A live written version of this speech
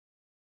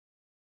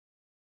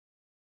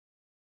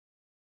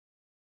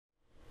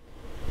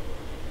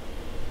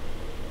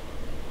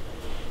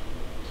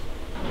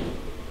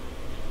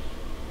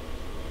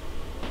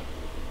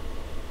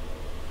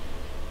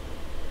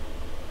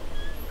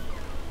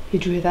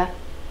Did you hear that?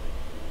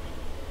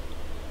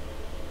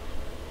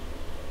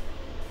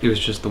 It was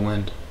just the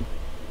wind.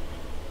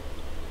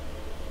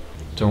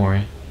 Don't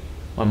worry.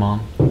 My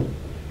mom,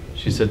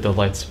 she said the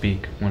lights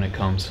speak when it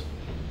comes.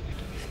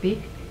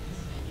 Speak?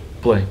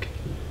 Blink.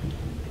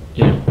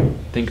 You know,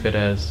 think of it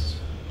as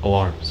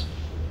alarms.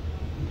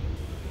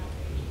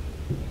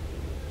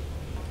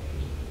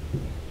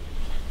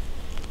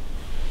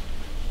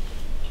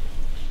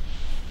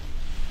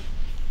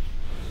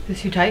 Is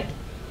this too tight?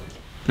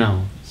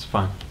 No, it's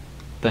fine.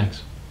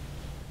 Thanks.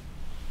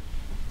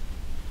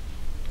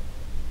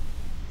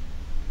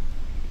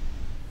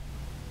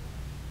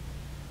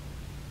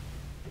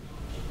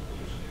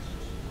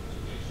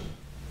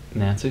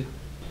 Nancy?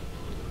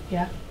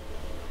 Yeah.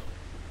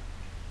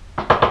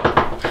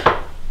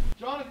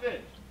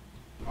 Jonathan!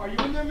 Are you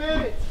in there,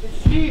 man? It's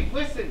Steve.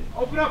 Listen,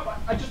 open up.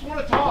 I just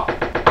want to talk.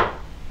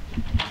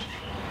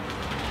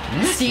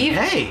 Nancy, Steve,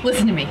 hey!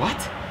 listen to me.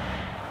 What?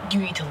 You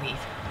need to leave.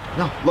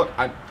 No, look,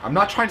 I'm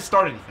not trying to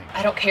start anything.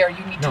 I don't care.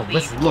 You need to leave.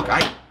 Listen, look,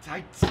 I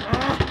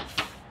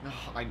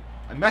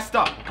messed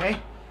up, okay?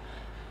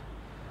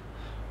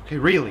 Okay,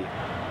 really.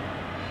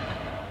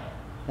 I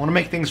want to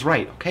make things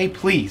right, okay?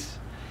 Please.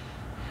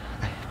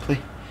 Please.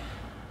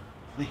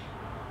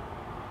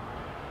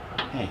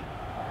 Hey,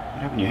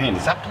 what happened to your hand?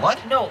 Is that blood?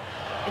 No,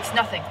 it's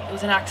nothing. It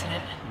was an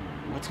accident.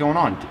 What's going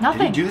on? Nothing.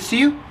 Did he do this to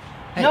you?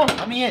 Hey, No.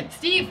 let me in.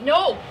 Steve,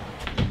 no!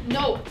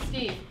 No,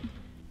 Steve.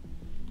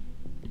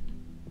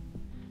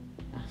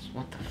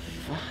 What the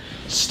fuck?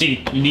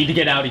 Steve, you need to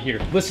get out of here.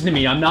 Listen to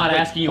me, I'm not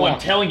asking you, I'm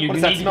telling you, What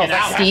you does need that to get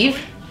smell? out.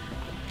 Steve,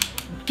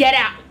 get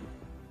out.